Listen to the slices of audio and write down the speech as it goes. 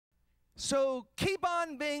So keep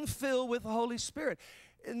on being filled with the Holy Spirit.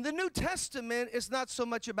 In the New Testament, it's not so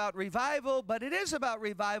much about revival, but it is about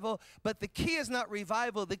revival. But the key is not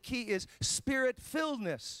revival. The key is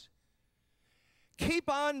Spirit-filledness.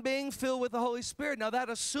 Keep on being filled with the Holy Spirit. Now, that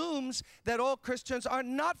assumes that all Christians are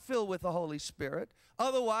not filled with the Holy Spirit.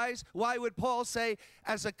 Otherwise, why would Paul say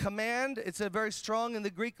as a command, it's a very strong in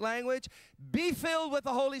the Greek language, be filled with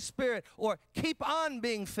the Holy Spirit, or keep on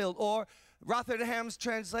being filled, or Rotherham's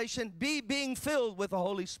translation, be being filled with the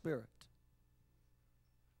Holy Spirit.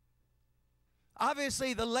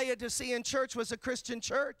 Obviously, the Laodicean church was a Christian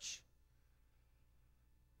church.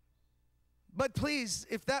 But please,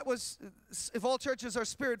 if all churches are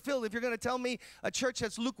Spirit-filled, if you're going to tell me a church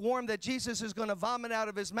that's lukewarm that Jesus is going to vomit out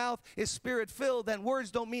of his mouth is Spirit-filled, then words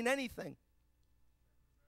don't mean anything.